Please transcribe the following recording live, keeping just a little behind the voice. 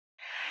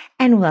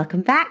And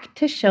welcome back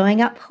to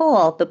Showing Up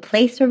Whole, the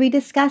place where we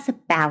discuss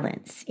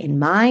balance in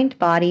mind,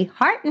 body,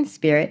 heart, and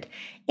spirit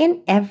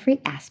in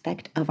every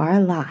aspect of our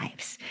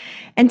lives.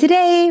 And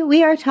today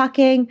we are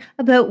talking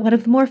about one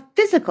of the more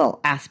physical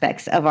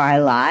aspects of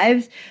our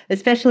lives.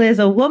 Especially as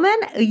a woman,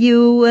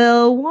 you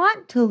will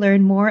want to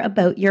learn more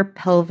about your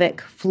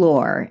pelvic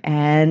floor.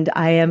 And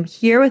I am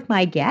here with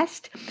my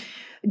guest,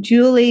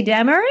 Julie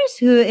Demers,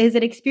 who is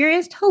an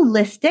experienced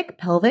holistic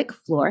pelvic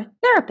floor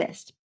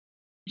therapist.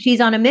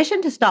 She's on a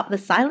mission to stop the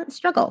silent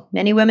struggle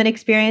many women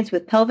experience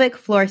with pelvic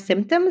floor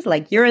symptoms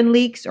like urine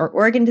leaks or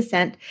organ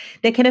descent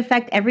that can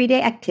affect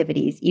everyday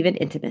activities, even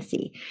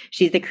intimacy.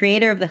 She's the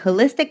creator of the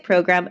holistic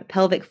program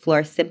Pelvic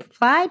Floor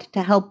Simplified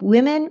to help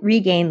women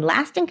regain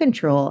lasting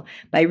control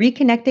by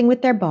reconnecting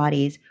with their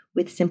bodies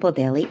with simple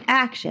daily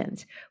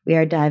actions. We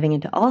are diving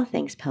into all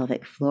things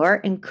pelvic floor,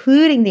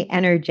 including the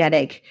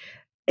energetic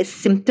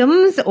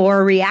symptoms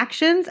or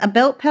reactions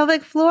about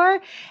pelvic floor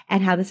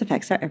and how this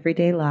affects our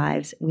everyday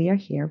lives. We are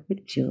here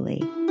with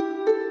Julie.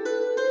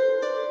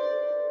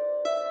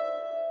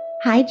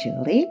 Hi,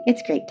 Julie.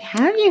 It's great to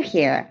have you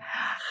here.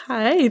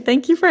 Hi,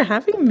 thank you for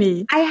having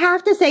me. I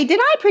have to say, did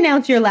I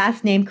pronounce your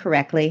last name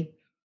correctly?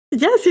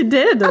 Yes, you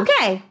did.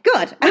 Okay,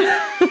 good.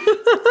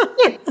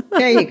 Yeah,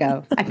 there you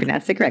go. I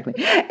pronounced it correctly.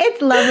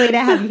 It's lovely to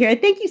have you here.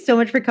 Thank you so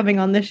much for coming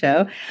on the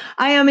show.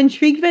 I am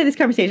intrigued by this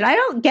conversation. I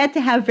don't get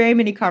to have very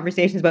many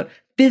conversations about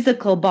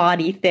physical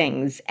body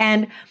things.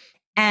 And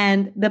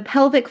the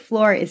pelvic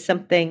floor is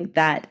something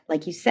that,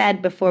 like you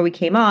said before we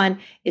came on,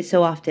 is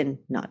so often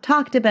not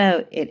talked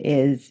about. It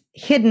is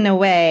hidden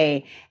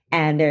away,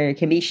 and there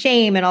can be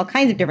shame and all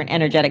kinds of different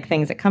energetic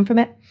things that come from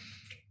it.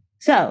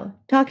 So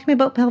talk to me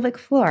about pelvic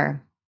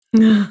floor.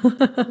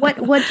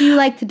 What do you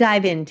like to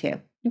dive into?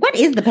 What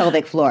is the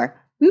pelvic floor?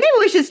 Maybe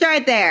we should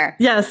start there.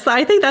 Yes,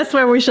 I think that's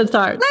where we should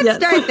start.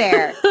 Let's start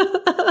there.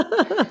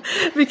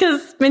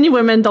 Because many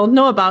women don't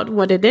know about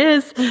what it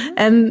is. Mm-hmm.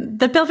 And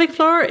the pelvic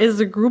floor is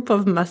a group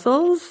of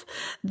muscles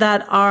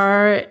that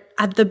are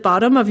at the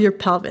bottom of your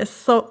pelvis.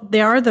 So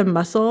they are the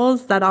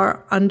muscles that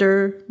are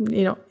under,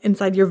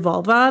 inside your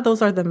vulva.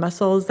 Those are the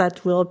muscles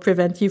that will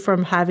prevent you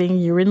from having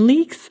urine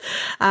leaks.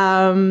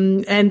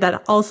 And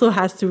that also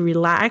has to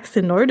relax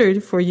in order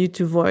for you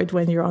to void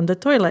when you're on the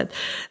toilet.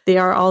 They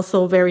are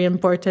also very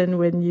important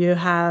when you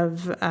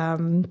have,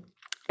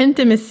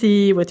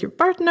 intimacy with your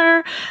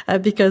partner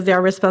because they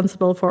are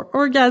responsible for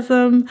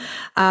orgasm.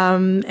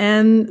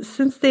 And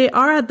since they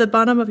are at the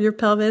bottom of your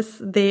pelvis,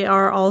 they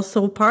are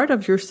also part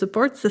of your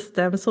support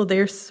system. So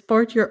they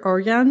support your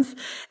organs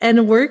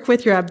and work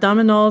with your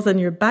abdominals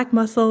and your back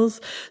muscles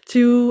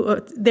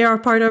they are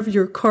part of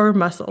your core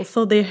muscles.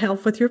 So they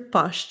help with your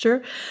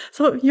posture.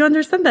 So you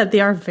understand that they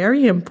are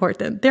very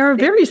important. They are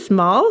very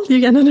small. You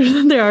can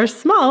understand they are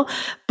small,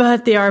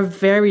 but they are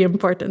very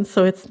important.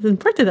 So it's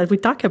important that we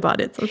talk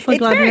about it. So I'm so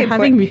glad you're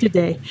having me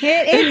today.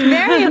 It's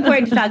very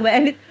important to talk about.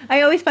 And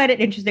I always find it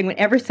interesting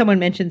whenever someone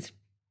mentions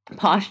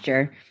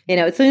posture,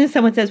 as soon as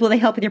someone says, well, they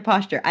help with your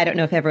posture. I don't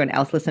know if everyone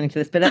else listening to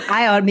this, but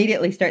I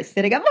immediately start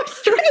sitting up more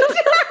straight.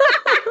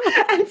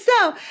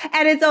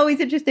 And it's always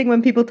interesting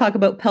when people talk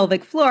about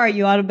pelvic floor,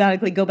 you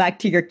automatically go back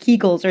to your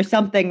Kegels or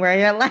something where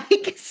you're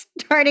like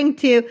starting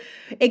to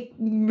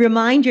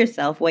remind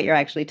yourself what you're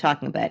actually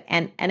talking about.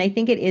 And I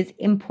think it is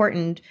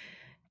important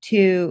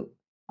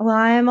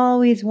I'm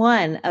always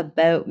one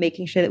about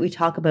making sure that we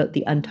talk about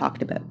the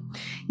untalked about.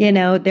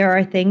 There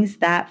are things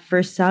that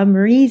for some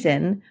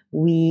reason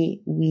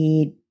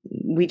we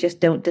just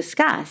don't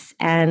discuss.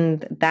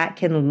 And that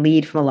can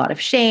lead from a lot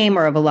of shame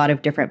or of a lot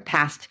of different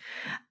past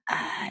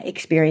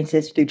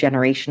experiences through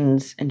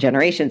generations and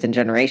generations and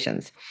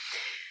generations.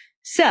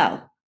 So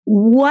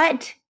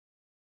and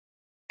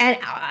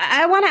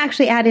I want to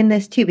actually add in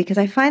this too, because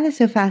I find this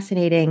so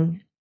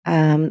fascinating.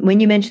 When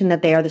you mentioned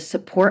that they are the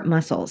support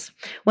muscles,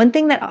 one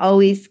thing that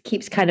always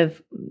keeps kind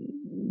of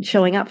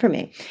showing up for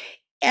me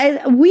is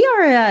we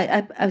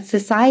are a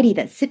society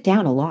that sit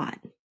down a lot.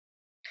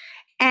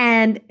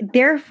 And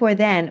therefore,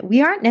 then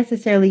we aren't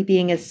necessarily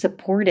being as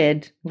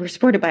supported. We're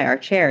supported by our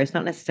chairs,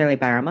 not necessarily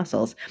by our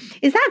muscles.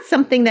 Is that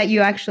something that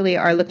you actually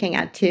are looking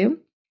at too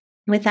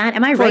with that?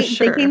 Am I right in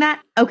thinking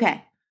that?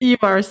 Okay. You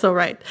are so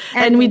right.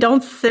 And we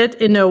don't sit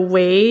in a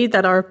way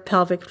that our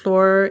pelvic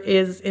floor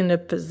is in a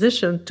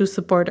position to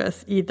support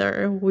us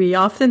either. We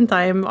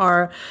oftentimes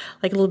are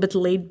like a little bit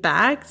laid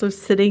back, so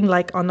sitting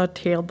like on a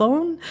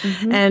tailbone.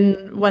 Mm-hmm.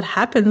 And what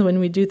happens when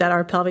we do that,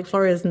 our pelvic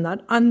floor is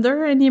not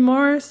under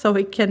anymore, so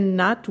it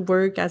cannot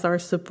work as our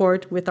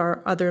support with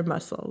our other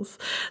muscles.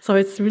 So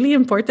it's really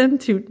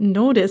important to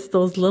notice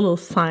those little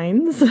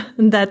signs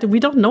that we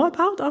don't know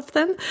about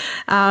often.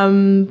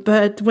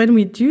 But when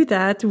we do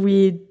that,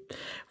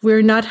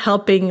 we're not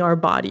helping our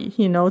body,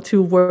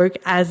 to work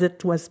as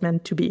it was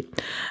meant to be.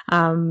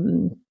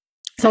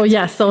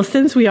 So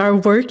since we are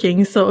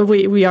working, so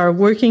we are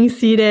working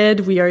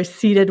seated, we are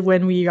seated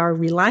when we are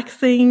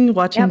relaxing,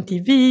 watching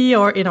TV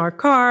or in our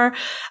car.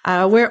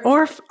 We're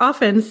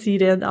often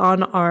seated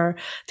on our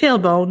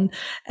tailbone,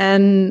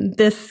 and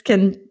this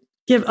can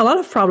give a lot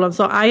of problems.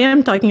 So I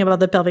am talking about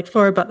the pelvic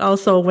floor, but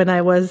also when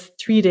I was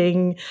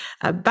treating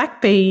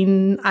back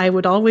pain, I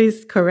would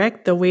always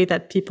correct the way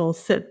that people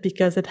sit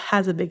because it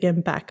has a big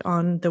impact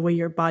on the way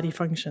your body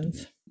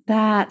functions.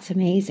 That's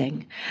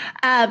amazing.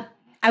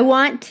 I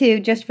want to,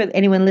 just for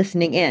anyone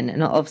listening in,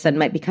 and all of a sudden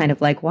might be kind of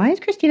like, why is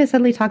Christina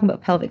suddenly talking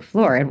about pelvic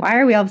floor? And why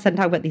are we all of a sudden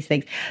talking about these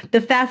things? The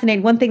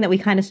fascinating one thing that we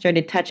kind of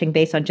started touching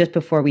base on just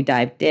before we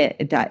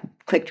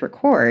clicked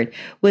record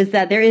was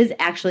that there is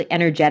actually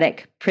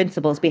energetic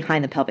principles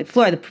behind the pelvic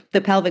floor.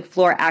 The pelvic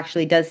floor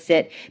actually does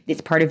sit,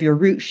 it's part of your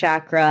root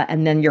chakra,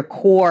 and then your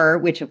core,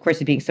 which of course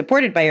is being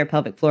supported by your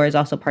pelvic floor, is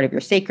also part of your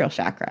sacral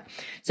chakra.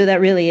 So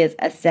that really is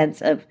a sense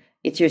of,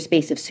 it's your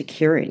space of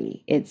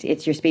security.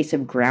 It's your space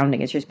of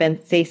grounding. It's your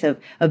space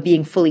of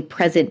being fully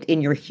present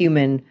in your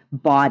human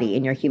body,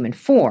 in your human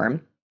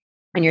form.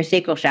 And your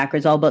sacral chakra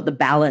is all about the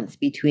balance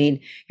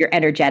between your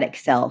energetic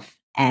self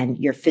and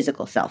your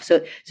physical self.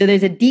 So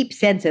there's a deep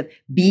sense of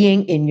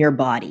being in your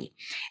body.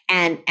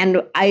 And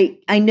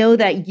I know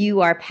that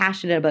you are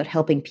passionate about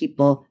helping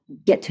people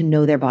get to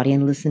know their body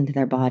and listen to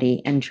their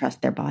body and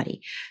trust their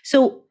body.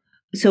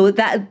 So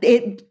that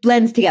it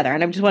blends together.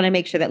 And I just want to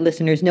make sure that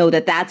listeners know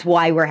that that's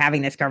why we're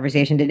having this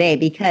conversation today,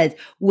 because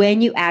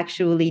when you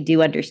actually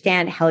do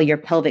understand how your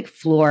pelvic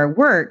floor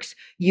works,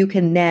 you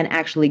can then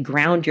actually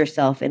ground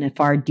yourself in a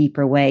far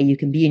deeper way. You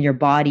can be in your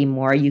body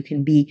more. You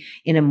can be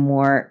in a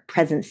more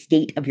present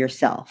state of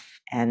yourself.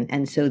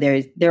 And so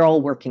they're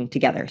all working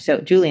together. So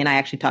Julie and I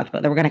actually talked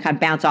about that. We're going to kind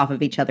of bounce off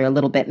of each other a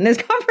little bit in this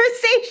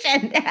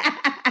conversation.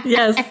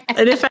 Yes.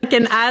 And if I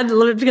can add a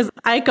little bit, because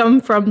I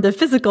come from the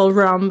physical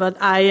realm, but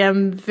I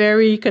am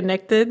very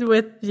connected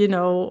with,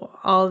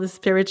 all the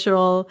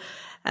spiritual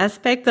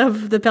aspect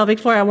of the pelvic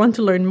floor. I want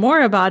to learn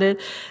more about it.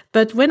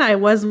 But when I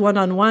was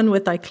one-on-one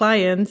with my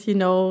clients,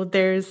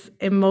 there's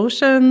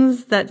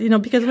emotions that,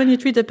 because when you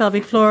treat the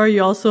pelvic floor,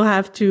 you also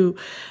have to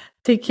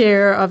take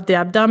care of the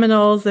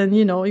abdominals and,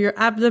 your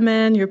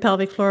abdomen, your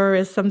pelvic floor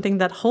is something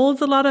that holds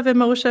a lot of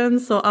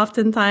emotions. So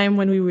oftentimes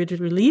when we would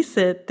release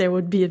it, there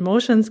would be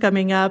emotions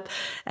coming up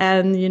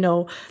and,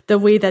 the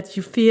way that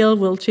you feel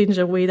will change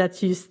the way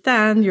that you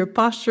stand. Your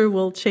posture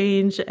will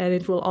change and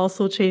it will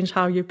also change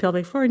how your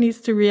pelvic floor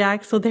needs to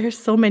react. So there's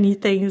so many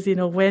things,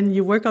 when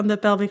you work on the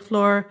pelvic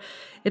floor,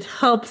 it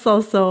helps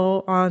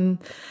also on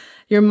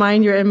your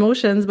mind, your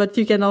emotions, but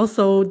you can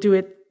also do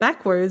it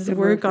backwards,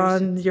 work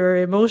on your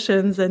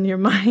emotions and your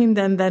mind,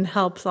 and then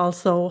helps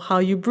also how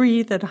you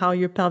breathe and how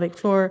your pelvic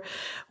floor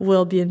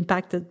will be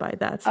impacted by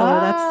that. So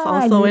that's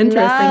also interesting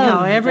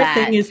how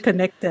everything is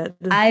connected.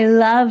 I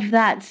love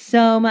that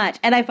so much.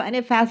 And I find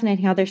it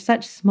fascinating how there's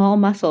such small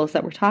muscles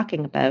that we're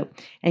talking about.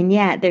 And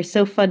yet they're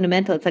so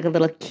fundamental. It's like a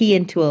little key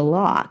into a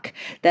lock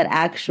that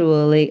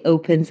actually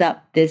opens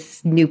up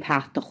this new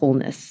path to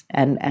wholeness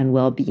and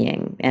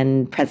well-being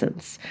and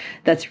presence.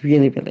 That's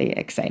really, really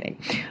exciting.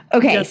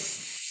 Okay.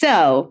 Yes.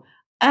 So,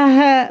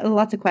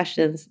 lots of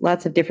questions,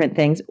 lots of different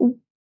things. You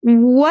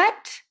know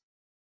what?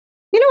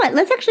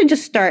 Let's actually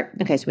just start.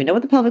 Okay, so we know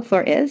what the pelvic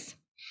floor is.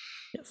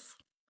 Yes.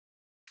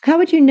 How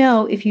would you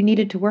know if you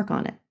needed to work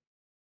on it?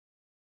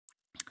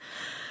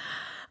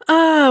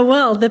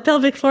 Well, the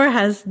pelvic floor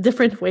has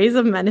different ways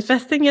of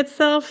manifesting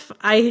itself.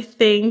 I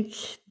think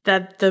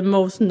that the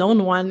most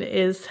known one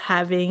is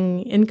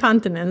having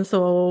incontinence.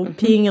 So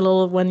peeing a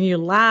little when you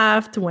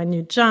laughed, when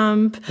you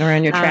jump. Or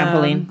on your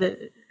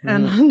trampoline.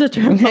 And on the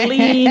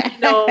trampoline,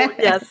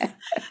 yes.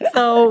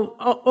 So,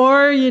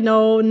 or,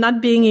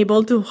 not being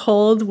able to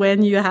hold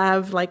when you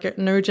have like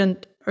an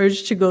urgent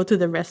urge to go to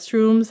the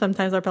restroom.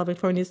 Sometimes our pelvic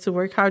floor needs to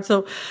work hard.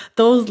 So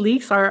those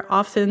leaks are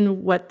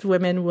often what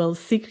women will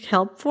seek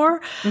help for.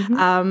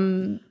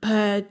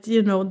 But,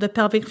 the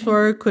pelvic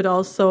floor could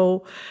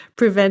also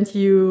prevent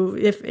you,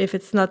 if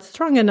it's not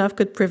strong enough,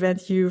 could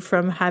prevent you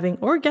from having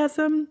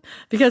orgasm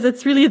because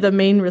it's really the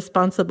main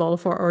responsible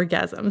for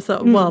orgasm.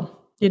 So,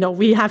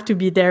 we have to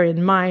be there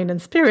in mind and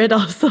spirit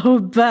also,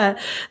 but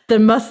the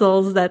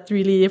muscles that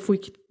really, if we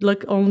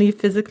look only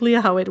physically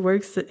how it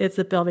works, it's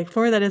the pelvic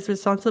floor that is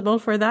responsible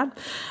for that.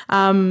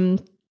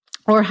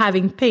 Or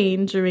having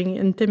pain during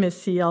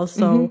intimacy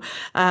also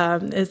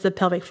is the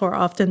pelvic floor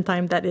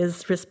oftentimes that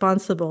is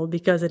responsible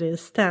because it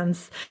is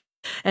tense.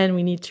 And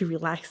we need to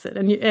relax it.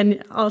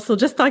 And also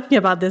just talking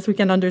about this, we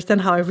can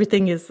understand how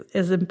everything is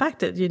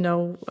impacted.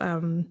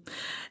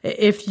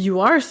 If you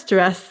are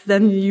stressed,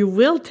 then you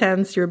will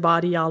tense your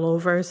body all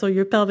over. So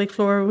your pelvic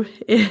floor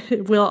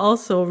will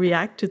also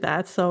react to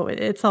that. So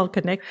it's all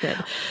connected.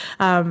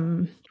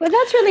 Well,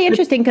 that's really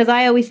interesting because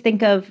I always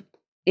think of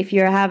if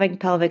you're having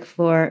pelvic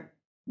floor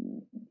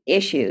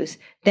issues,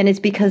 then it's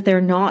because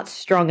they're not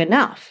strong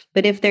enough.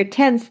 But if they're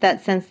tense,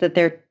 that sense that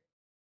they're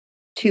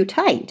too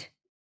tight.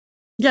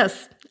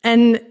 Yes.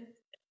 And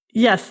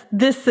yes,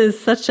 this is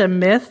such a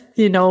myth.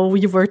 We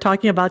were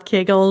talking about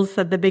Kegels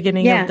at the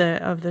beginning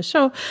of the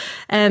show.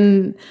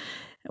 And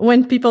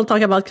when people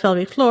talk about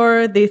pelvic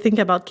floor, they think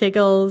about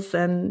Kegels.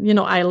 And,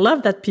 I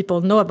love that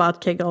people know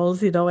about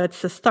Kegels.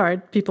 It's a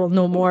start. People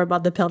know more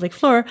about the pelvic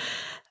floor.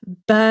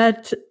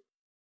 But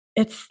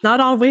it's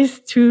not always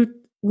true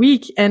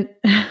weak. And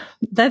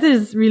that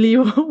is really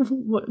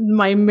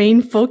my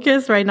main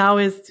focus right now,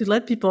 is to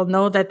let people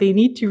know that they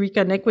need to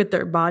reconnect with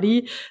their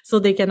body so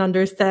they can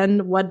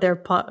understand what their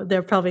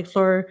pelvic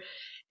floor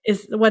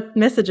is, what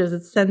messages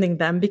it's sending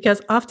them.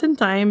 Because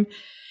oftentimes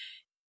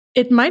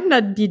it might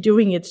not be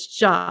doing its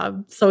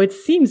job, so it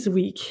seems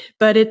weak,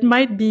 but it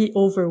might be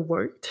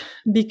overworked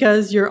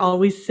because you're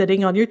always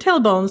sitting on your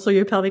tailbone. So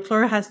your pelvic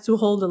floor has to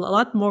hold a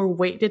lot more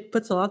weight. It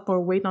puts a lot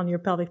more weight on your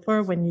pelvic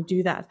floor when you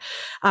do that.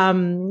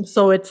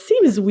 So it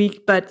seems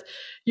weak, but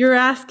you're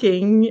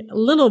asking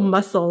little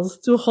muscles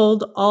to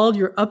hold all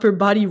your upper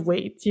body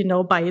weight,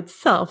 by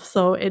itself.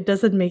 So it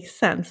doesn't make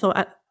sense. So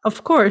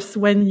of course,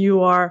 when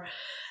you are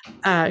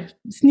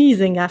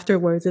sneezing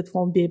afterwards, it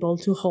won't be able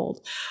to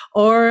hold.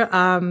 Or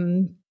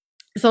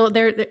so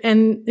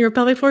and your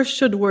pelvic floor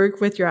should work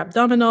with your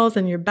abdominals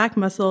and your back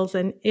muscles.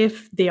 And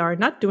if they are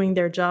not doing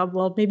their job,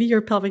 well, maybe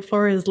your pelvic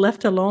floor is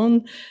left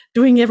alone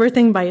doing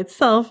everything by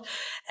itself,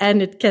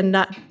 and it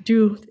cannot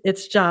do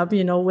its job,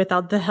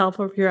 without the help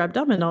of your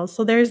abdominals.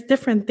 So there's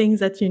different things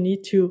that you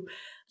need to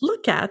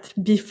look at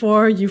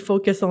before you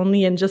focus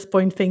only and just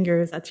point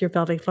fingers at your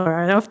pelvic floor.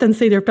 I often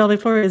say your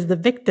pelvic floor is the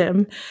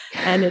victim,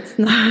 and it's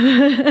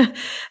not.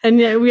 And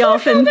we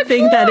often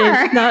think that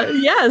it's not.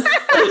 Yes.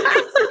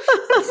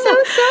 I'm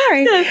so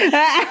sorry.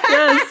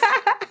 Yes.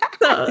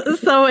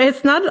 So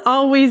it's not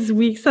always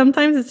weak.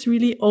 Sometimes it's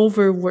really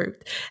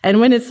overworked. And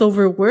when it's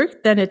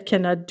overworked, then it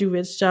cannot do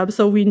its job.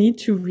 So we need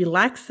to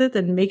relax it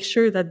and make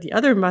sure that the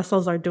other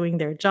muscles are doing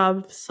their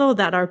job so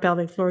that our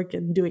pelvic floor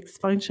can do its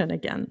function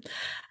again.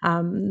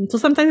 So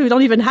sometimes we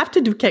don't even have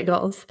to do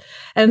Kegels.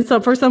 And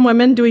so for some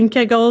women, doing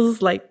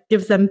Kegels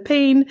gives them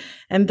pain.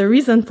 And the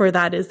reason for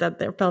that is that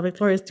their pelvic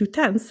floor is too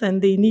tense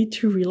and they need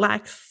to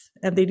relax,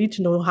 and they need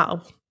to know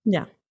how.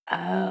 Yeah.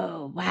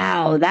 Oh,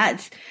 wow.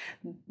 That's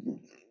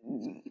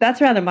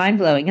rather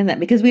mind-blowing, isn't it?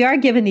 Because we are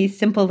given these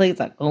simple things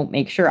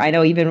make sure. I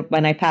know even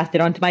when I passed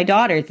it on to my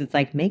daughters, it's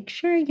make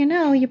sure,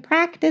 you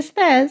practice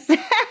this.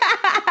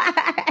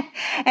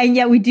 And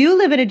yet we do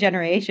live in a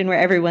generation where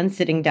everyone's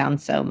sitting down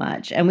so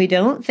much, and we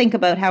don't think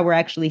about how we're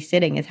actually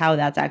sitting is how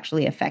that's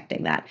actually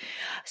affecting that.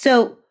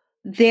 So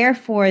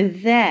therefore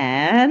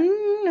then,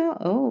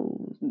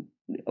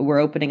 we're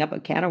opening up a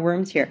can of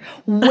worms here.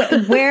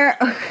 Where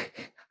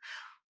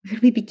do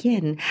we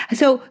begin?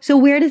 So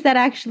where does that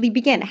actually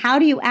begin? How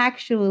do you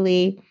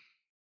actually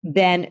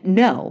then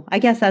know? I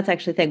guess that's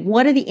actually the thing.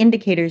 What are the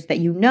indicators that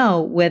you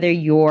know whether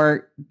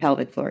your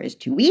pelvic floor is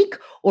too weak,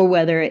 or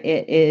whether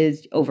it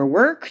is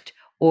overworked,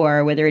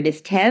 or whether it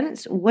is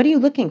tense? What are you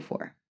looking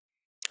for?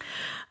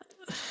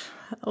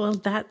 Well,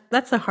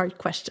 that's a hard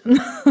question.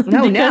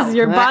 Because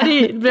your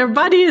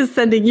body is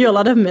sending you a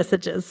lot of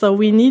messages. So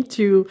we need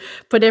to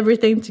put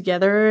everything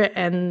together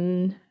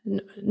and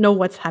know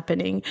what's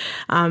happening.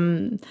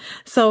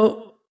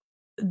 So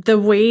the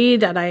way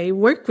that I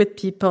work with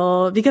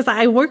people, because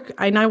I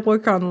now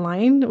work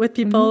online with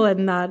people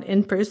and not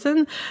in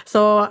person.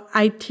 So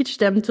I teach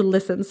them to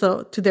listen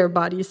to their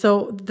body.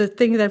 So the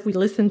thing that we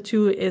listen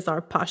to is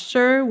our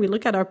posture. We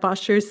look at our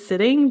posture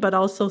sitting, but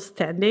also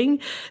standing,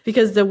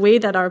 because the way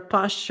that our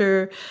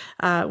posture,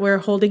 we're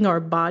holding our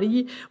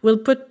body, will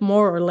put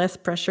more or less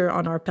pressure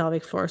on our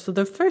pelvic floor. So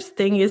the first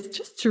thing is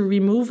just to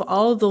remove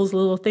all those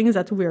little things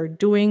that we are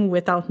doing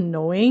without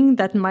knowing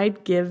that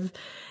might give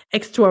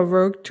extra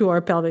work to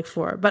our pelvic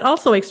floor, but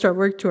also extra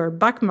work to our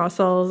back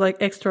muscles,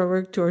 extra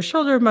work to our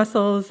shoulder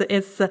muscles.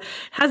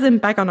 Has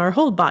impact on our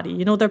whole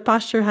body. The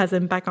posture has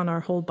impact on our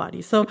whole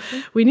body. So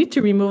we need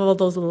to remove all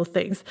those little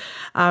things.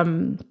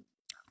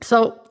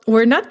 So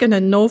we're not going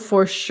to know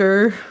for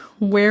sure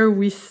where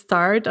we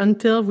start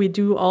until we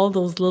do all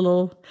those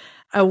little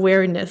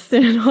awareness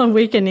and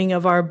awakening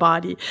of our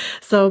body.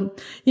 So,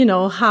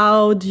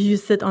 how do you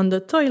sit on the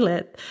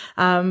toilet?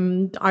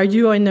 Are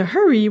you in a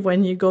hurry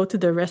when you go to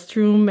the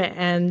restroom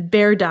and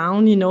bear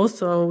down,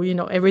 so,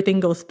 everything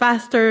goes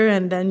faster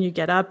and then you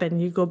get up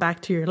and you go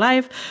back to your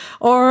life?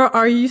 Or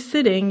are you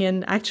sitting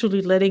and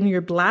actually letting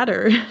your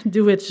bladder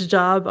do its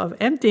job of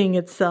emptying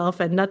itself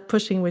and not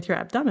pushing with your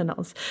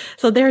abdominals?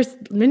 So there's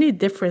many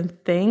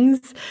different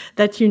things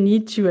that you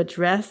need to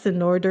address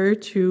in order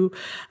to,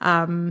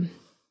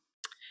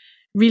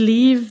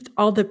 relieve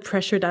all the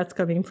pressure that's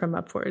coming from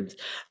upwards.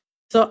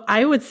 So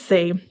I would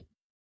say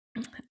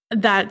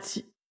that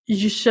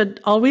you should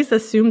always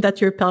assume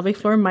that your pelvic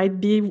floor might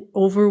be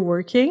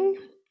overworking.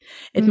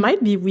 It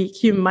might be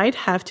weak. You might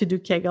have to do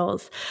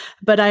Kegels,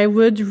 but I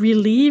would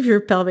relieve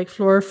your pelvic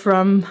floor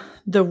from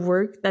the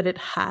work that it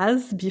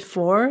has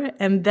before,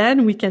 and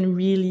then we can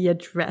really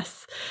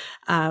address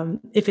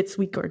if it's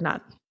weak or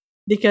not.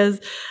 Because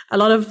a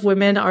lot of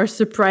women are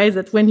surprised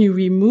that when you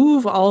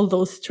remove all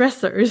those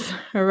stressors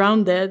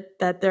around it,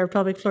 that their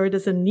pelvic floor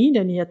doesn't need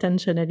any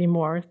attention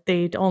anymore.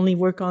 They only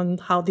work on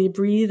how they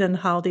breathe and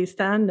how they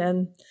stand,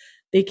 and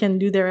they can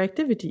do their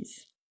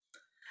activities.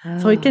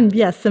 So it can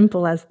be as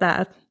simple as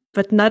that,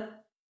 but not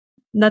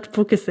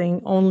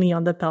focusing only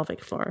on the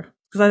pelvic floor.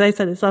 Because as I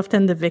said, it's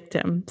often the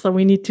victim. So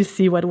we need to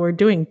see what we're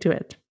doing to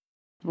it.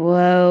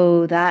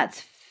 Whoa,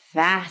 that's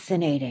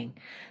fascinating.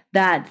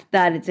 That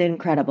is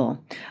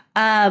incredible.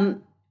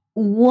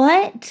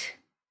 What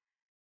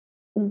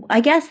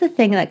I guess the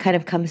thing that kind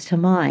of comes to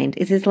mind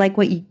is like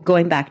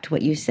going back to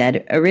what you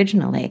said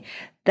originally,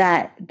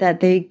 that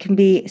there can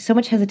be so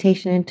much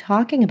hesitation in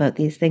talking about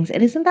these things.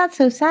 And isn't that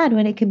so sad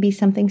when it can be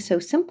something so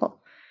simple?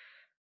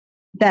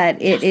 That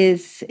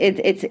it's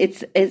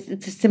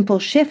a simple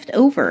shift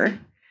over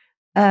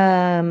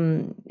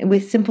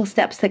with simple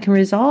steps that can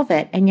resolve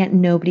it, and yet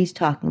nobody's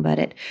talking about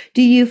it.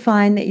 Do you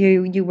find that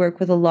you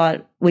work with a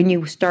lot when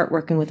you start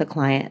working with a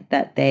client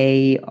that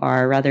they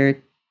are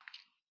rather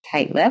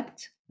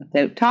tight-lipped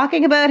without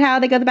talking about how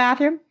they go to the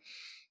bathroom?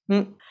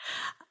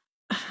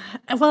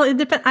 Well, it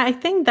depends. I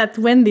think that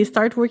when they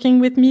start working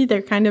with me,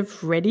 they're kind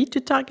of ready to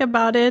talk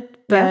about it.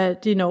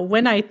 But,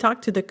 when I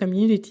talk to the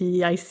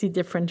community, I see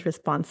different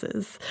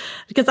responses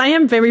because I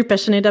am very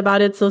passionate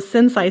about it. So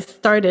since I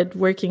started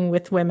working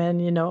with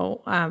women,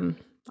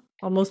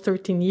 almost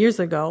 13 years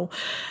ago,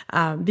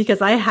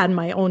 because I had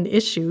my own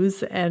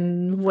issues.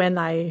 And when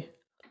I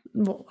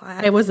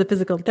was a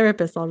physical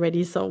therapist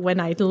already. So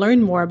when I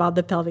learned more about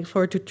the pelvic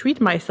floor to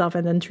treat myself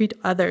and then treat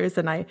others,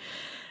 and I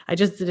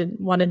just didn't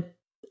want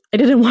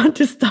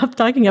to stop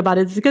talking about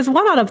it because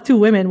 1 out of 2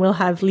 women will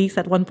have leaks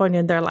at one point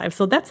in their life.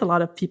 So that's a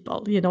lot of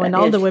people, and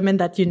all the women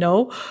that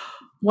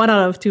 1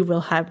 out of 2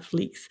 will have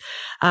leaks.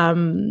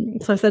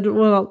 So I said,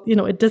 well,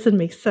 it doesn't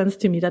make sense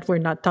to me that we're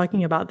not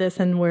talking about this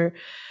and we're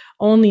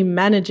only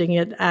managing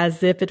it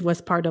as if it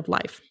was part of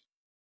life.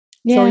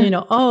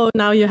 Yeah. So,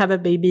 now you have a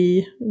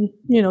baby,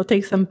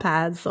 take some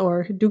pads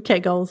or do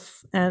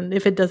Kegels. And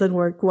if it doesn't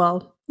work,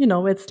 well,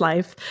 it's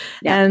life.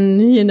 Yeah.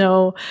 And,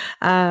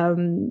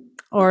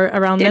 or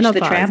around ditch menopause.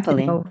 The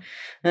trampoline.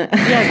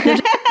 Yes, ditch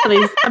the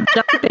trampoline,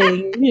 stop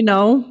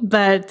jumping,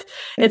 but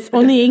it's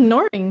only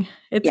ignoring.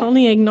 It's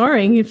only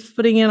ignoring. It's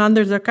putting it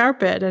under the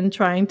carpet and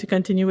trying to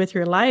continue with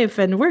your life.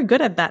 And we're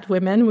good at that,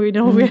 women. We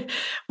know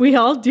we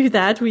all do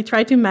that. We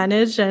try to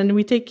manage and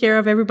we take care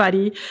of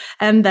everybody.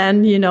 And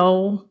then,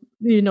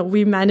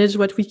 we manage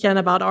what we can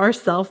about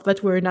ourselves,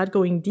 but we're not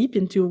going deep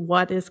into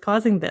what is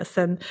causing this.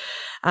 And,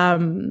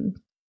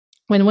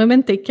 when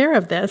women take care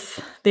of this,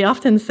 they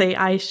often say,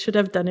 I should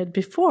have done it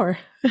before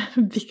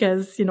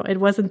because, it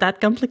wasn't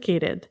that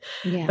complicated.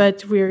 Yeah.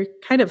 But we're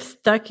kind of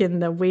stuck in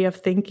the way of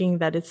thinking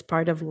that it's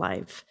part of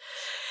life.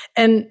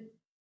 And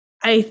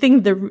I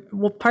think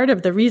part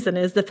of the reason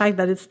is the fact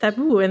that it's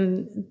taboo,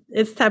 and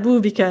it's taboo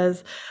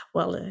because,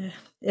 well,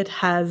 it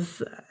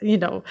has,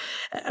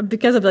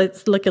 because of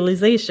its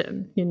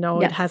localization,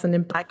 it has an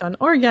impact on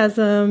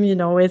orgasm,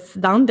 it's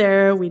down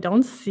there. We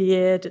don't see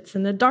it. It's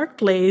in a dark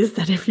place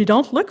that if you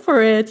don't look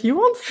for it, you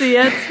won't see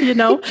it, Easy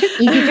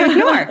to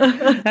ignore.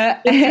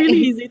 It's really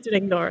easy to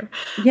ignore.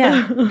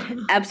 Yeah,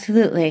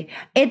 absolutely.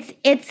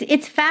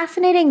 It's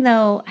fascinating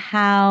though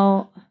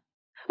how,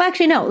 well,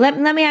 actually, no, let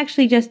me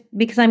actually just,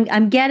 because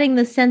I'm getting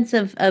the sense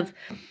of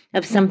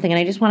something, and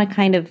I just want to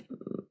kind of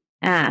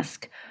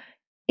ask,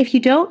 if you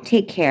don't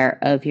take care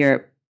of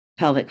your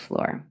pelvic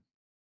floor,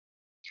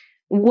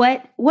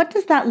 what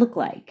does that look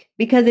like?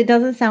 Because it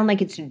doesn't sound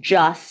like it's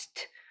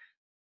just,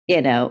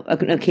 an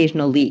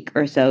occasional leak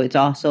or so. It's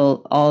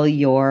also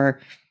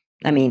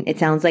it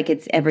sounds like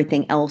it's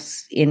everything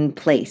else in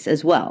place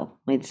as well.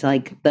 It's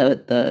like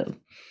the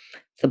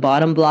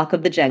bottom block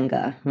of the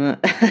Jenga.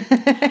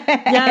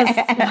 Yes.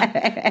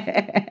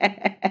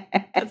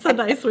 That's a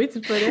nice way to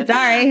put it.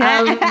 Sorry.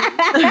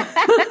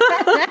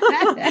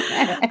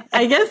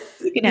 I guess,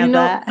 you can have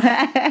that.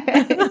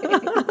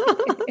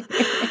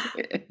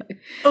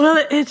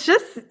 Well, it's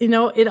just,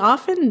 it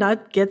often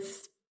not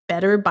gets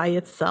better by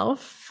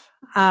itself.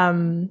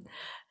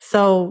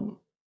 So,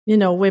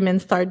 women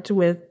start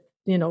with,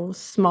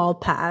 small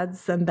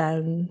pads, and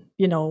then,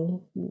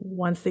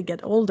 once they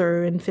get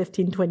older in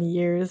 15, 20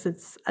 years,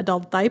 it's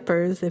adult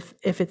diapers if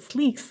it's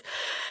leaks.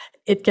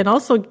 It can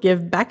also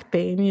give back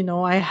pain.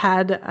 I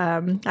had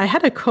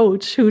a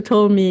coach who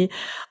told me,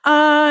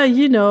 I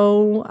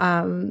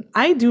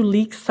do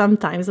leaks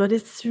sometimes, but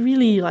it's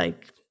really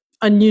like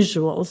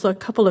unusual. So a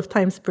couple of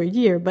times per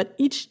year, but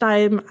each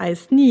time I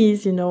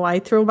sneeze, I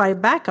throw my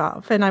back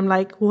off, and I'm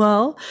like,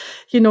 well,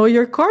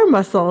 your core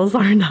muscles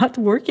are not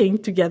working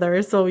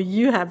together. So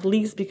you have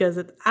leaks because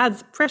it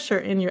adds pressure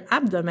in your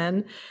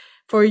abdomen.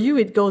 For you,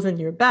 it goes in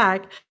your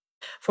back.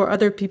 For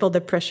other people, the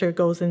pressure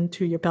goes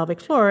into your pelvic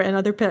floor, and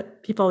other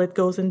people, it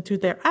goes into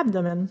their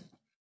abdomen.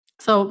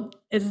 So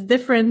it's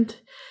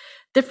different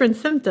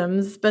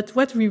symptoms, but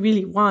what we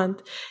really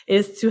want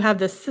is to have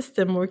the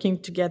system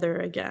working together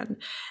again.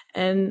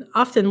 And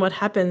often what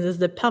happens is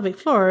the pelvic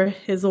floor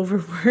is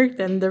overworked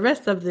and the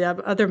rest of the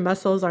other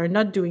muscles are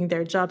not doing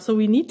their job. So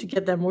we need to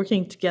get them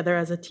working together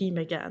as a team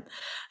again.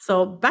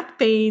 So back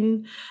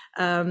pain,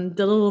 the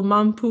little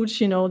mom pooch,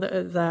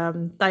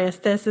 the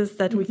diastasis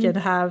that we can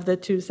have, the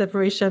two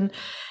separation,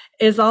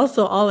 is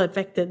also all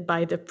affected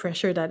by the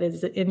pressure that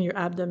is in your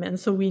abdomen.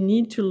 So we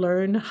need to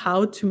learn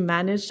how to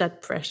manage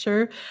that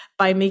pressure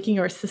by making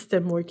our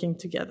system working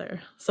together.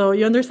 So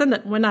you understand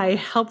that when I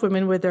help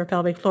women with their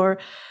pelvic floor,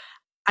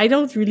 I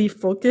don't really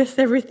focus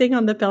everything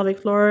on the pelvic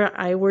floor.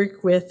 I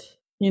work with,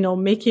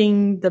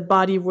 making the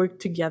body work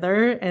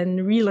together and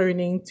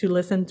relearning to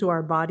listen to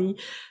our body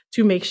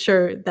to make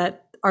sure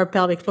that our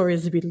pelvic floor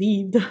is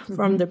relieved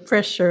from the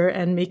pressure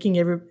and making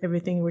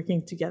everything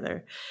working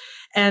together.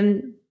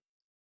 And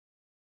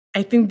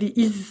I think the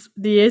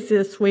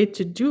easiest way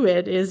to do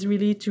it is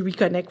really to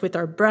reconnect with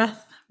our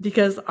breath,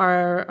 because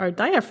our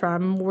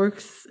diaphragm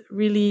works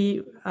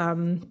really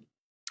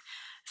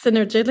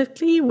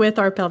synergetically with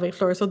our pelvic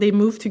floor. So they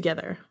move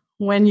together.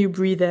 When you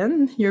breathe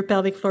in, your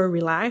pelvic floor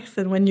relaxes,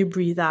 and when you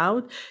breathe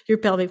out, your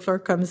pelvic floor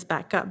comes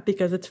back up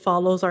because it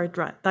follows our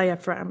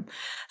diaphragm.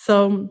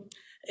 So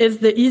it's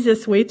the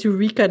easiest way to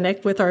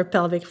reconnect with our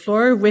pelvic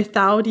floor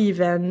without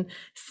even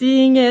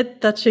seeing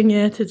it, touching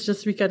it. It's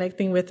just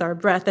reconnecting with our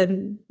breath.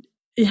 And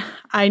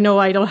I know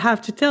I don't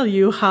have to tell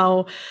you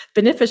how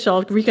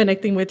beneficial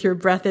reconnecting with your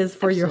breath is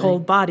for your whole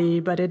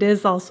body, but it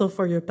is also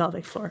for your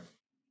pelvic floor.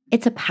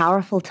 It's a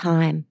powerful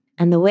time,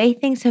 and the way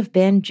things have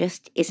been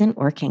just isn't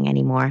working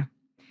anymore.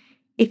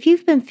 If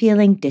you've been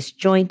feeling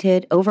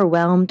disjointed,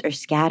 overwhelmed, or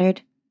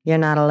scattered, you're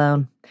not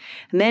alone.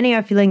 Many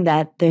are feeling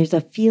that there's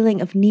a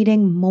feeling of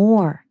needing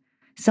more.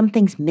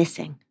 Something's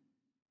missing.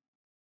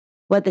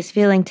 What this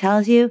feeling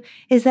tells you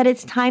is that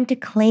it's time to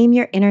claim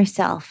your inner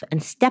self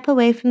and step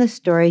away from the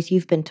stories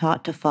you've been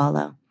taught to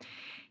follow.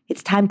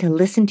 It's time to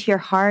listen to your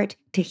heart,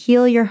 to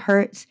heal your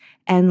hurts,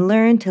 and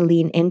learn to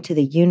lean into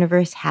the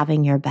universe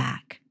having your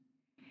back.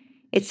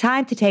 It's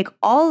time to take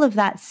all of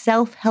that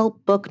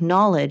self-help book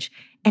knowledge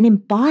and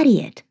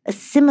embody it,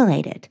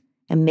 assimilate it,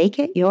 and make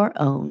it your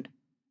own.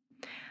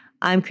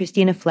 I'm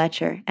Christina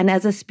Fletcher, and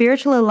as a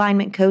spiritual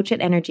alignment coach and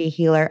energy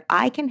healer,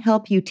 I can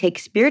help you take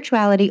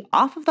spirituality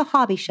off of the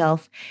hobby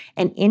shelf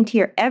and into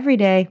your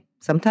everyday,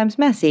 sometimes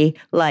messy,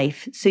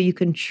 life so you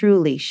can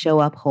truly show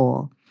up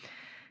whole.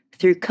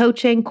 Through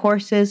coaching,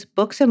 courses,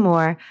 books, and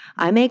more,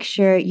 I make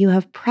sure you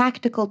have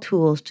practical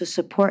tools to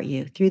support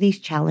you through these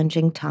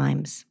challenging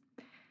times.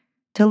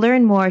 To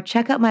learn more,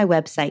 check out my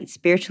website,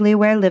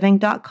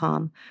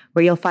 spirituallyawareliving.com,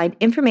 where you'll find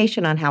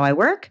information on how I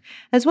work,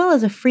 as well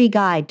as a free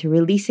guide to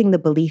releasing the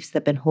beliefs that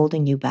have been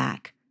holding you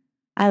back.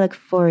 I look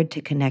forward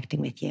to connecting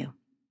with you.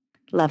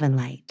 Love and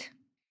light.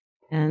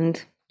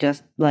 And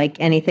just like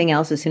anything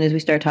else, as soon as we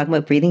start talking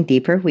about breathing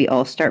deeper, we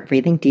all start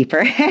breathing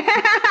deeper.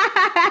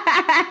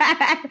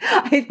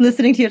 I'm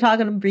listening to you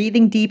talking and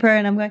breathing deeper,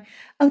 and I'm going,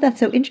 oh, that's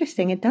so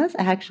interesting. It does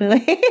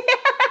actually.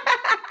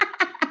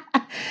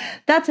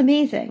 That's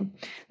amazing.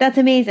 That's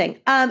amazing.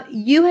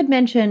 You had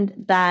mentioned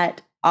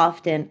that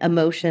often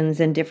emotions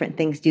and different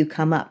things do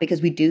come up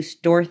because we do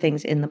store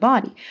things in the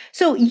body.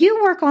 So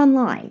you work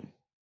online.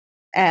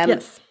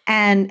 Yes.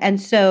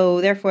 And so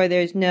therefore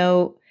there's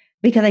no,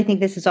 because I think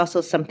this is also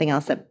something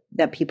else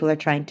that people are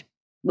trying to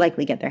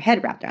likely get their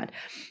head wrapped around,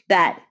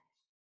 that,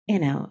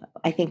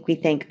 I think we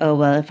think, oh,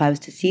 well, if I was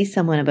to see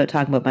someone about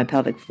talking about my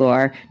pelvic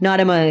floor, not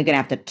am I going to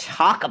have to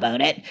talk about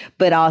it,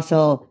 but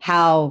also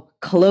how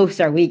close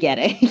are we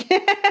getting?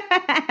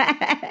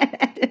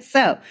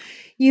 So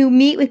you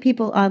meet with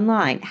people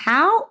online.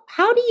 How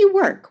do you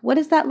work? What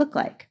does that look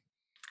like?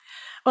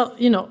 Well,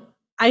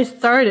 I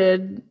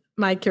started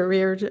my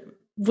career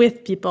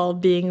with people,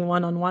 being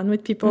one-on-one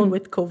with people.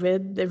 With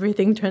COVID,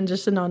 everything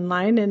transitioned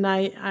online, and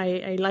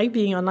I like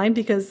being online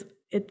because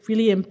it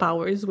really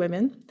empowers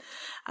women.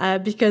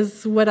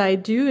 Because what I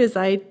do is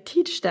I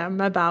teach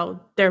them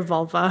about their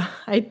vulva.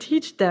 I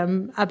teach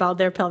them about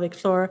their pelvic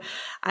floor.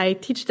 I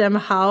teach them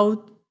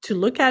how to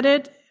look at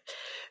it.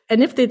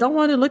 And if they don't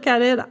want to look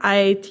at it,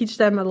 I teach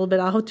them a little bit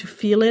how to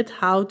feel it,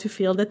 how to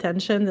feel the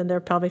tension in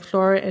their pelvic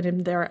floor and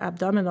in their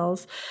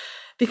abdominals.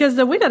 Because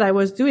the way that I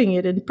was doing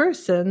it in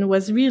person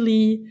was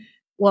really,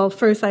 well,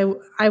 first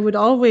I would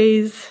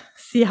always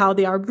see how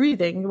they are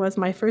breathing. Was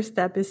my first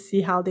step, is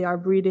see how they are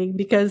breathing,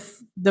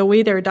 because the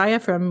way their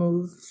diaphragm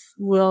moves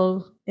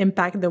will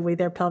impact the way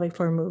their pelvic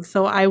floor moves.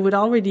 So I would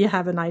already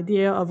have an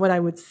idea of what I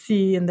would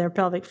see in their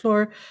pelvic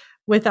floor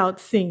without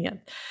seeing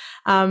it.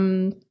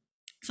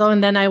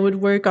 And then I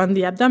would work on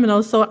the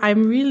abdominals. So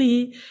I'm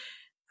really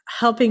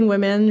helping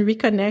women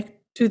reconnect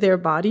to their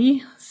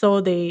body.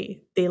 So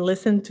they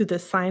listen to the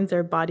signs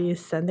their body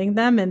is sending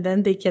them, and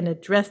then they can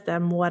address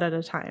them one at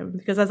a time.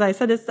 Because as I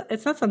said,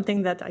 it's not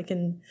something that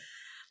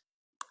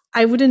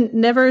I wouldn't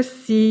never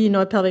see,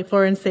 a pelvic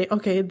floor and say,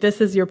 okay,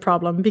 this is your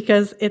problem,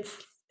 because it's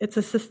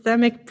a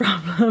systemic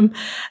problem.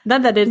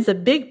 Not that it's a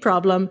big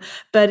problem,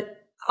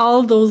 but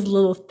all those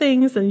little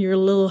things and your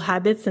little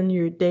habits in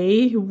your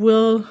day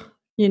will,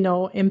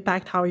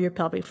 impact how your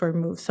pelvic floor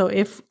moves. So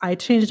if I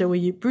change the way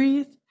you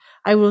breathe,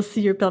 I will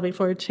see your pelvic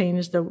floor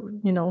change the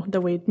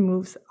way it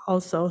moves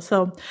also.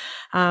 So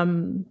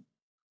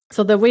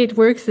the way it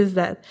works is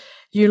that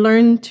you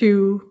learn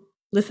to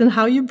listen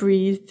how you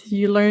breathe,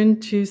 you learn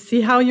to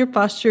see how your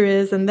posture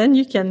is, and then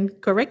you can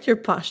correct your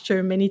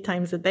posture many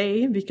times a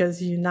day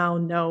because you now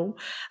know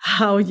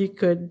how you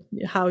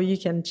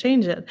can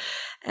change it.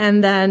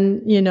 And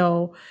then,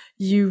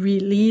 you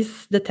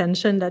release the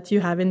tension that you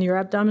have in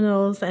your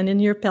abdominals and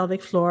in your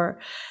pelvic floor,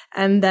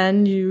 and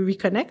then you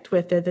reconnect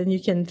with it and you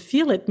can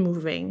feel it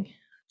moving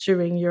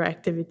during your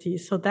activity.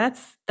 So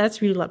that's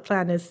really the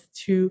plan, is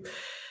to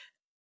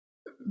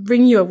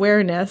bring you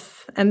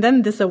awareness. And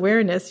then this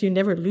awareness, you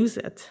never lose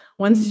it.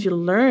 Once you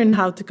learn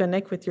how to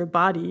connect with your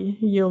body,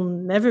 you'll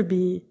never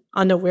be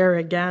unaware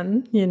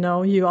again.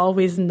 You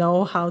always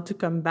know how to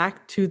come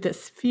back to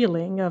this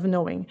feeling of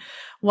knowing.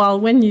 While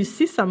when you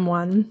see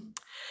someone,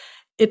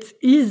 it's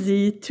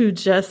easy to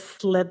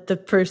just let the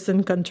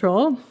person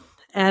control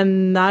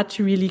and not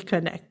really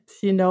connect.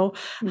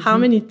 How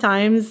many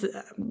times,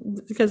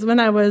 because when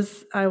I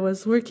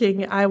was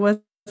working, I was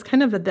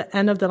kind of at the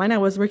end of the line. I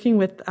was working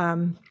with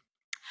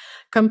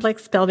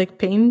complex pelvic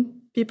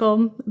pain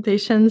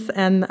patients,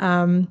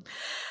 and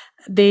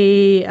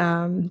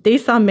they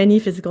saw many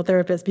physical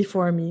therapists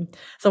before me.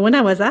 So when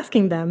I was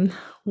asking them,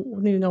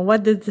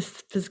 what did this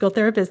physical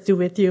therapist do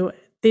with you?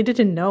 They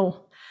didn't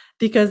know,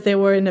 because they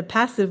were in a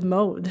passive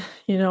mode.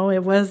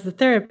 It was the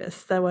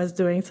therapist that was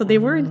doing. So they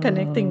weren't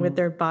connecting with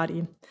their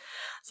body.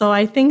 So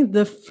I think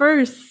the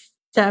first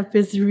step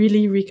is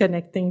really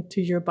reconnecting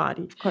to your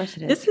body. Of course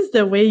it is. This is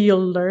the way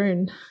you'll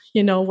learn,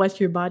 what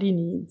your body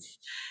needs.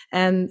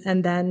 And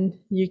then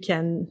you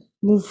can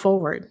move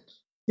forward,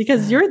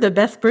 because you're the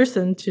best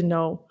person to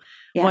know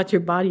what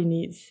your body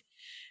needs.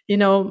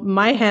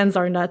 My hands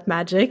are not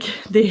magic.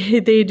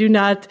 They do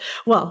not,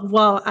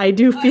 well, I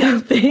do feel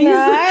things.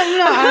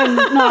 No, I'm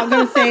not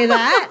going to say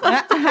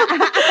that.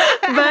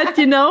 But,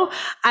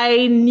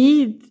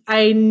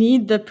 I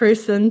need the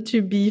person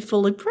to be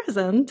fully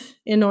present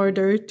in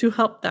order to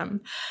help them.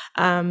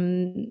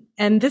 And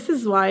this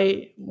is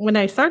why when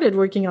I started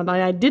working online,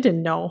 I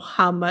didn't know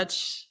how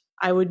much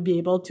I would be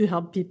able to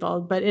help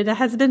people, but it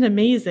has been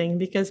amazing,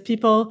 because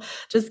people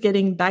just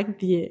getting back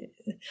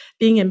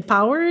being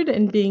empowered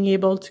and being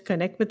able to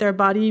connect with their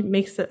body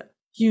makes a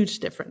huge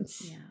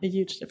difference. A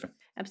huge difference.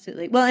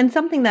 Absolutely. Well, and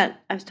something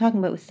that I was talking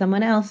about with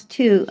someone else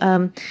too,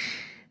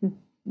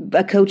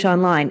 a coach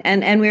online.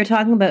 And we were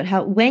talking about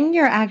how when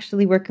you're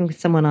actually working with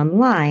someone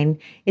online,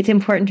 it's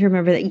important to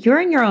remember that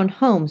you're in your own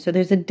home. So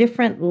there's a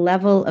different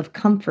level of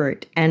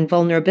comfort and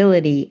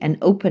vulnerability and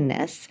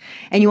openness.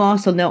 And you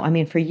also know,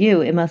 for you,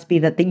 it must be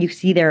that you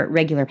see their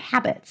regular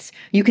habits.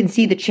 You can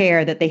see the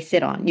chair that they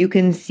sit on. You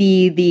can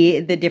see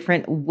the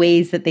different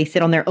ways that they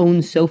sit on their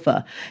own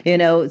sofa,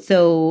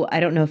 So I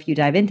don't know if you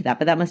dive into that,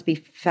 but that must be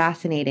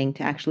fascinating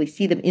to actually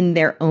see them in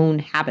their own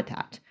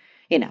habitat.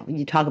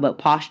 You talk about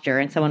posture,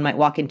 and someone might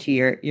walk into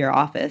your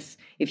office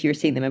if you're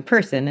seeing them in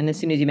person. And as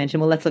soon as you mention,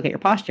 well, let's look at your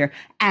posture,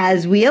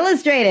 as we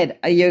illustrated,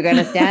 you're going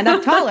to stand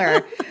up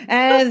taller,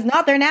 and it's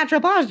not their natural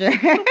posture.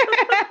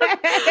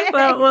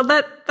 well,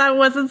 that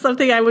wasn't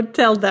something I would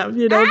tell them.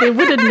 They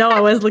wouldn't know I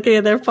was looking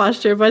at their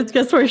posture, but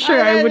just for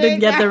sure, I wouldn't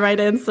get the right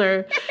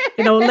answer.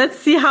 Let's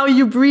see how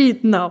you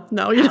breathe. No.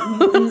 No.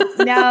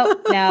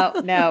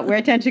 Where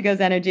attention goes,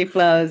 energy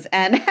flows,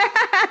 and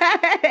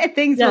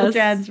things will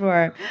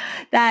transform.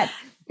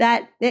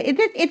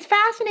 It's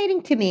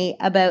fascinating to me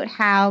about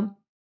how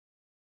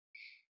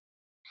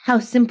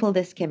simple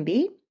this can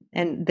be,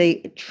 and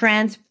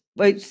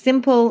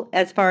simple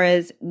as far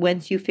as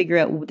once you figure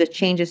out the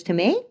changes to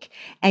make,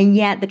 and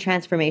yet the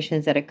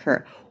transformations that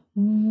occur.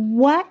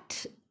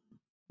 What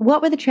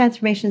were the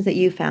transformations that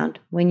you found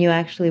when you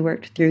actually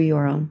worked through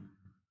your own?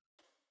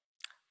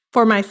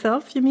 For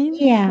myself, you mean?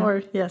 Yeah.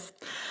 Or yes.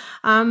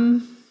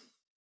 Well,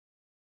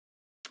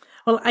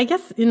 I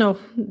guess,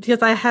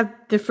 because I have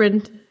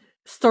different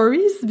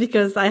stories,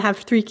 because I have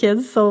 3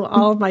 kids, so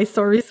all my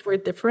stories were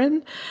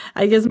different.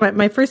 I guess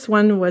my first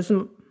one was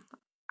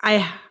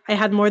I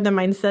had more the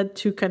mindset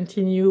to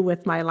continue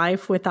with my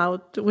life with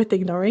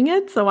ignoring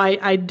it. So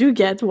I do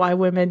get why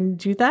women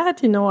do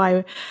that.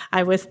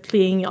 I was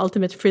playing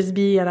ultimate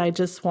frisbee, and I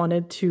just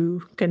wanted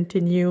to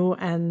continue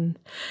and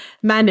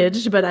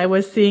manage, but I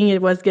was seeing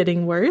it was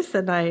getting worse,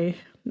 and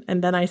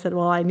then I said,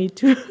 well, I need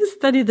to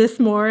study this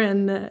more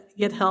and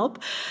get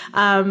help.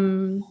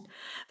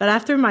 But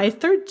after my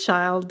 3rd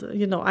child,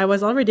 I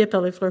was already a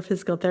pelvic floor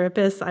physical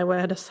therapist. I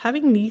was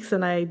having leaks,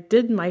 and I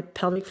did my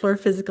pelvic floor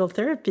physical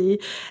therapy,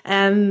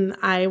 and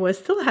I was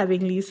still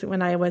having leaks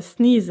when I was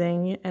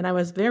sneezing, and I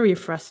was very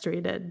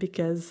frustrated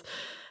because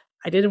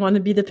I didn't want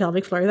to be the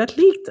pelvic floor that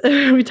leaked.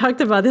 We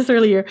talked about this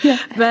earlier,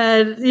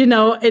 but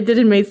it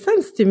didn't make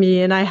sense to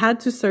me, and I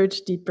had to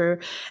search deeper,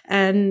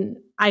 and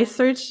I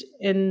searched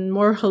in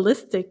more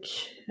holistic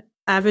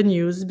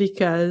avenues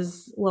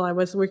because, I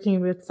was working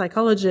with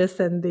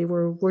psychologists, and they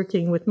were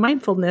working with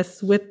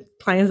mindfulness with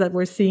clients that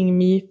were seeing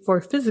me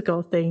for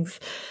physical things.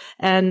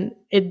 And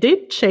it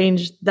did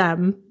change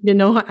them.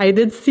 I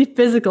did see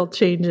physical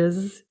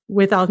changes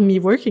without me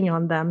working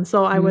on them.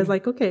 So I was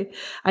like, okay,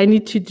 I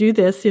need to do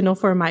this,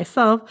 for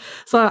myself.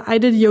 So I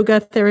did yoga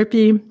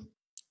therapy.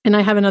 And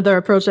I have another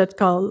approach that's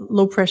called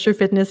low pressure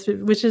fitness,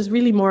 which is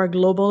really more a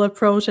global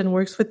approach and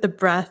works with the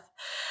breath.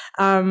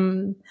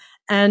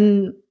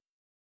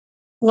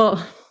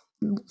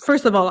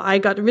 First of all, I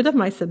got rid of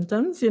my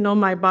symptoms.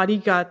 My body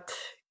got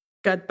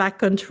back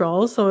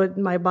control. So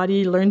my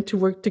body learned to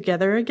work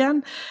together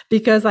again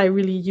because I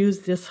really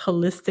used this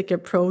holistic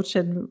approach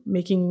and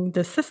making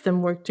the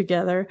system work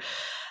together.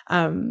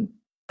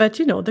 But,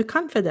 the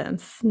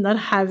confidence, not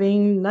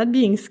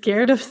being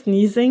scared of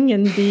sneezing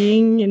and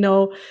being,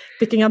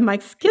 picking up my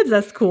kids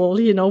at school,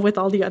 with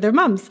all the other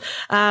moms.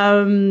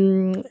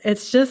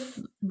 It's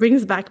just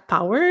brings back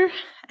power.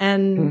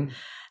 And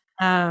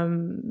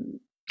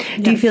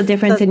do you feel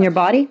difference in your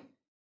body?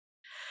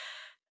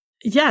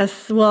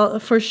 Yes. Well,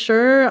 for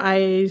sure.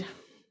 I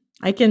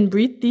can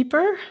breathe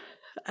deeper.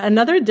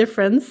 Another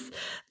difference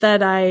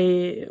that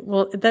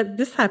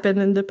this happened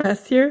in the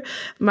past year,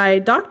 my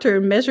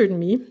doctor measured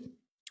me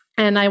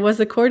and I was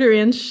a 1/4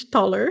 inch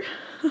taller.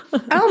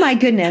 Oh my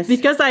goodness.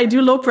 Because I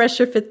do low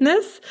pressure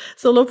fitness.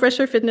 So low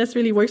pressure fitness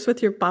really works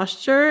with your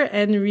posture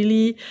and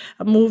really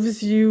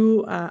moves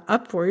you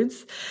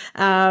upwards.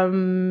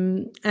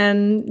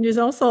 And there's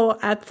also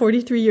at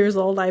 43 years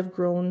old, I've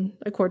grown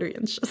a 1/4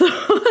 inch. So,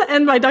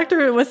 and my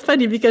doctor was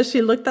funny because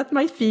she looked at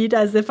my feet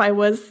as if I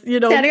was,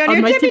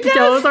 on my tippy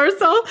toes or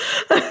so.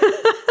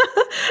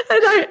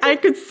 And I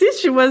could see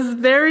she was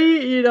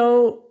very,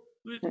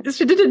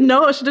 she didn't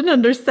know. She didn't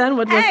understand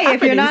what was happening.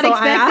 If you're not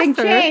expecting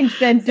change,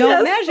 then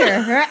don't measure.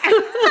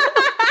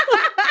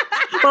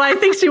 Well, I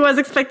think she was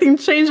expecting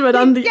change, but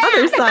on the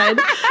other side.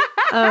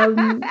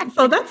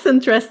 So that's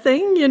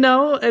interesting.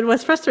 It was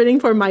frustrating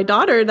for my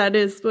daughter. That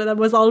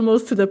was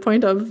almost to the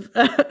point of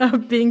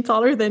being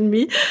taller than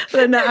me.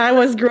 And I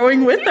was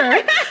growing with her.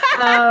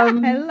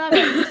 I love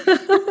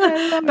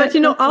it. But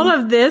all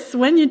of this,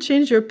 when you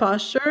change your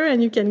posture and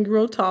you can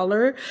grow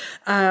taller,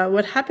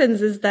 what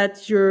happens is that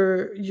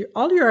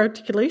all your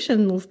articulation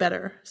move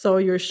better. So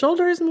your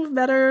shoulders move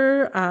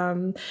better,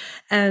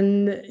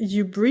 and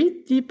you breathe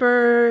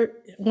deeper.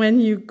 When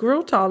you grow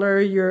taller,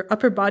 your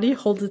upper body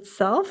holds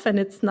itself and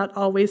it's not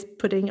always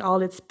putting all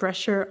its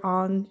pressure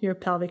on your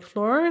pelvic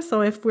floor. So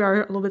if we are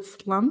a little bit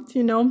slumped,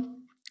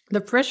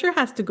 the pressure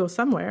has to go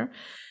somewhere.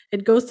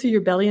 It goes to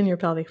your belly and your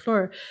pelvic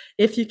floor.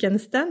 If you can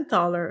stand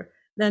taller,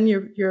 then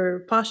your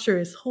posture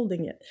is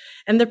holding it.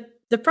 And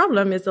the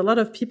problem is a lot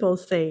of people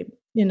say,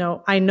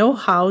 I know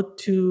how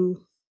to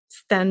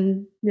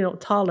stand,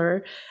 taller.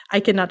 I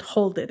cannot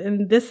hold it.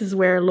 And this is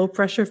where low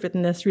pressure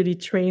fitness really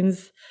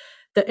trains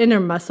the inner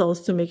muscles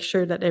to make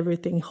sure that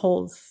everything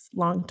holds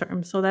long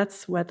term. So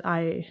that's what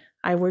I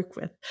work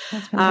with.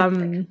 That's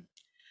fantastic.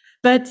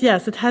 But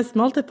yes, it has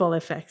multiple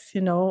effects,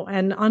 and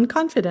on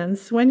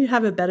confidence, when you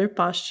have a better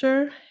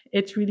posture,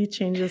 it really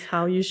changes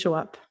how you show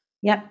up.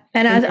 Yep.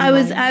 And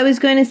I was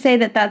going to say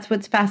that's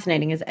what's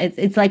fascinating is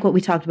it's like what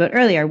we talked about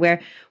earlier, where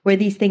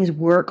these things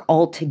work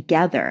all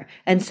together.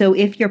 And so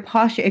if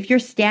you're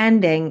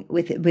standing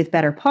with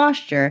better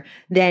posture,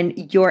 then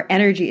your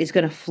energy is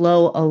going to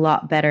flow a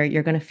lot better.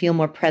 You're going to feel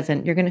more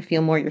present. You're going to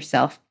feel more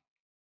yourself.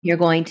 You're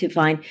going to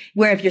find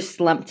where if you're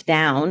slumped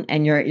down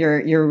and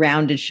your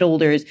rounded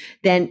shoulders,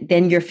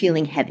 then you're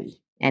feeling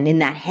heavy. And in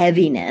that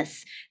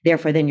heaviness,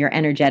 therefore, then your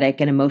energetic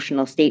and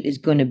emotional state is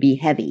going to be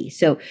heavy.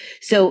 So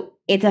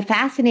it's a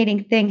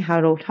fascinating thing how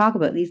to talk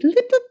about these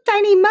little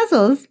tiny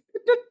muscles,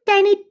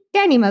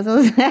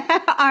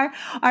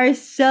 are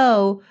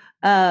so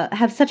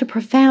have such a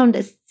profound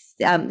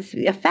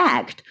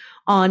effect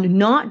on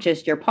not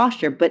just your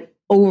posture, but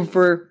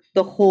over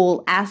the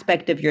whole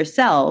aspect of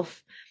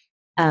yourself,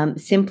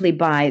 simply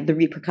by the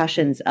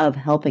repercussions of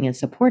helping and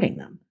supporting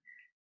them.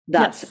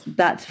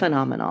 That's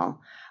phenomenal.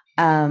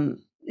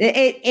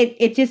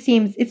 It just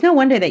seems, it's no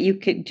wonder that you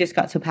just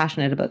got so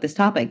passionate about this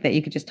topic that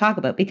you could just talk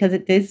about, because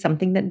it is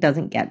something that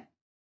doesn't get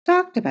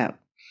talked about.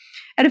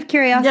 Out of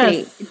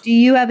curiosity, do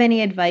you have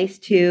any advice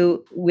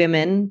to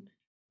women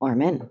or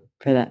men,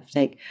 for that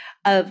sake,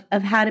 of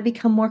how to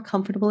become more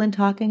comfortable in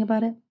talking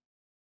about it?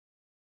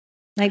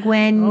 Like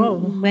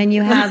when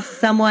you have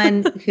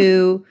someone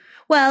who,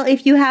 well,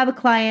 if you have a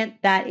client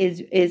that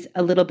is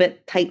a little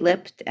bit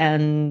tight-lipped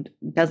and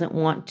doesn't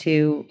want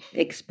to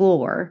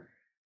explore,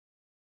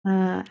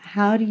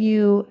 how do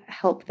you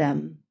help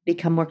them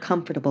become more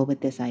comfortable with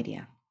this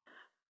idea?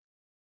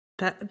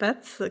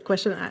 That's a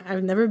question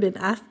I've never been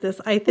asked this.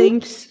 I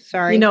think,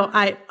 sorry.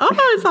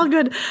 It's all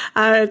good.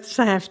 I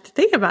have to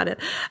think about it.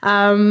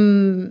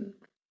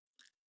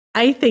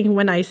 I think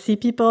when I see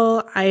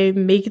people, I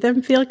make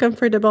them feel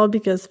comfortable,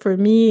 because for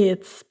me,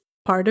 it's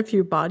part of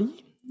your body.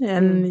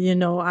 And,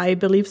 I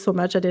believe so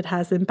much that it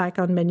has impact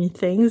on many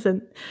things.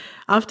 And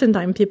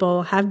oftentimes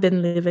people have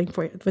been living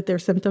with their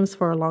symptoms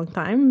for a long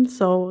time,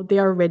 so they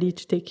are ready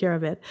to take care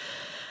of it.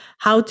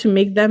 How to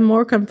make them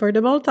more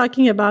comfortable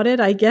talking about it?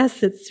 I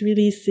guess it's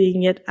really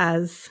seeing it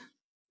as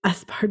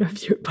part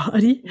of your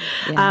body.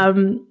 Yeah.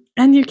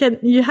 And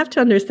you have to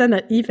understand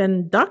that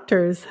even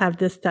doctors have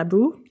this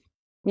taboo.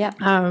 Yeah.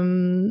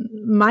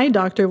 My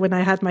doctor, when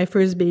I had my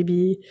first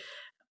baby,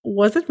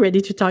 wasn't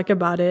ready to talk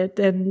about it.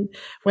 And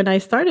when I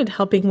started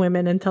helping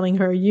women and telling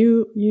her,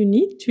 you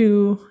need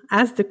to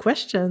ask the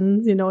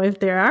questions, if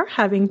they are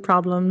having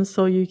problems,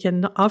 so you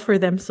can offer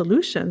them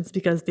solutions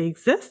because they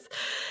exist.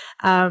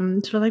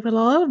 So like, but a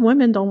lot of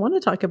women don't want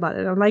to talk about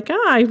it. I'm like,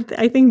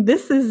 I think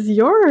this is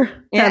your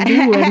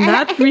taboo and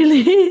not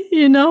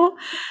really, not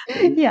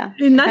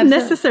absolutely.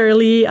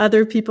 Necessarily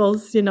other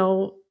people's,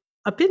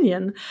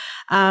 opinion.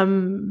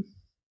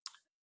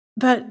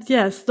 But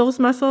yes, those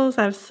muscles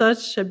have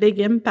such a big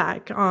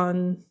impact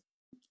on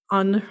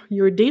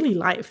your daily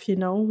life.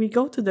 We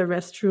go to the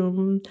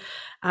restroom.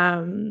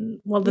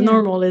 Well, the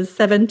normal is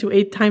 7 to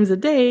 8 times a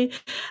day.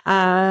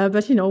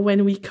 But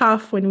when we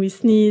cough, when we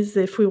sneeze,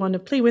 if we want to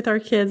play with our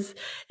kids,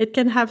 it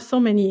can have so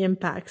many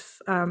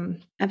impacts.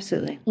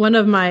 Absolutely. One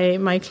of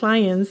my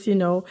clients,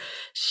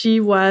 she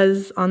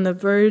was on the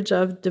verge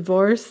of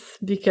divorce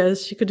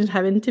because she couldn't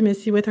have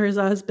intimacy with her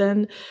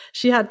husband.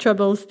 She had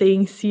trouble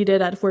staying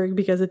seated at work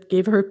because it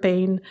gave her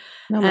pain.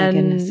 Oh my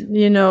goodness.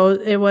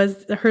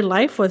 Her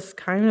life was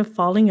kind of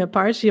falling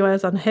apart. She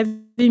was on heavy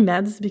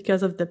meds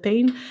because of the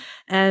pain.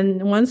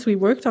 And once we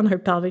worked on her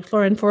pelvic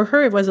floor, and for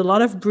her, it was a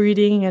lot of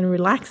breathing and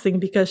relaxing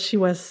because she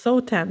was so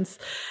tense.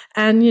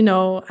 And,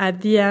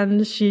 at the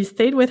end, she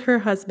stayed with her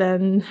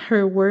husband,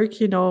 her work,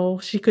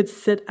 she could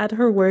sit at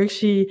her work.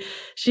 She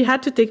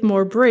had to take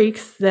more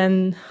breaks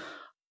than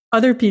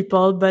other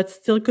people, but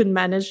still could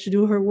manage to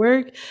do her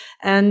work.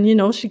 And,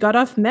 she got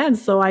off meds.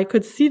 So I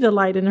could see the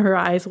light in her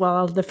eyes.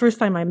 While the first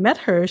time I met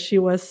her, she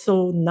was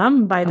so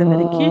numb by the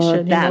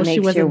medication. That makes she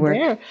wasn't your work.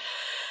 there.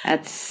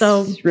 That's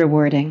so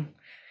rewarding.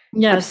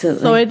 Yes.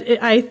 Absolutely. So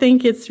I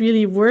think it's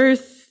really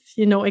worth,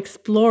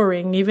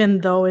 exploring,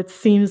 even though it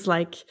seems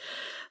like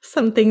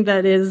something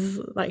that is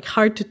like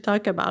hard to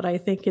talk about. I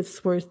think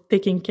it's worth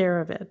taking care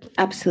of it.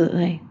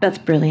 Absolutely. That's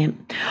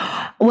brilliant.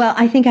 Well,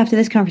 I think after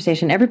this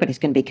conversation, everybody's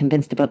going to be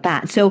convinced about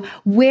that. So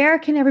where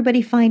can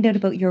everybody find out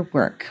about your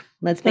work?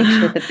 Let's make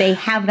sure that they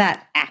have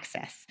that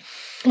access.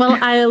 Well,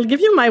 I'll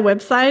give you my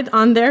website.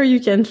 On there,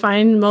 you can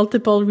find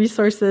multiple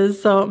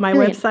resources. So my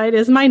website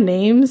is my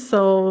name,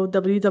 so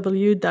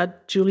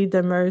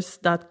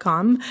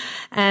www.juliedemers.com.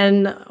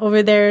 And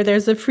over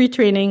there's a free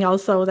training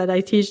also that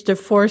I teach, the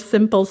 4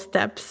 simple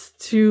steps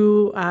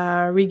to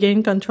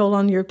regain control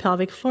on your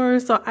pelvic floor.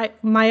 So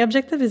my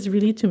objective is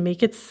really to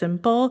make it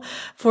simple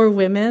for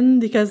women,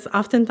 because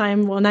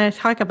oftentimes when I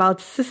talk about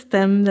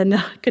system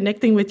and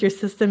connecting with your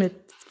system, it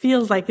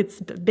feels like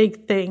it's a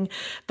big thing,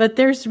 but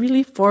there's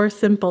really 4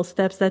 simple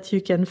steps that you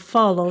can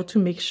follow to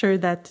make sure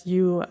that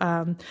you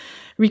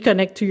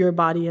reconnect to your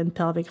body and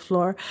pelvic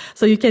floor.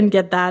 So you can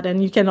get that,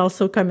 and you can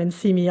also come and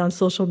see me on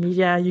social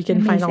media. You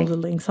can find all the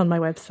links on my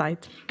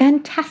website.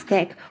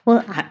 Fantastic.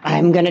 Well,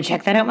 I'm going to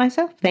check that out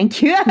myself.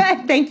 Thank you.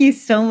 Thank you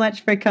so much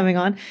for coming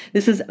on.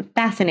 This was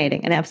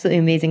fascinating, an absolutely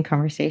amazing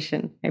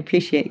conversation. I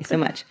appreciate you so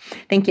much.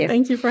 Thank you.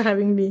 Thank you for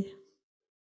having me.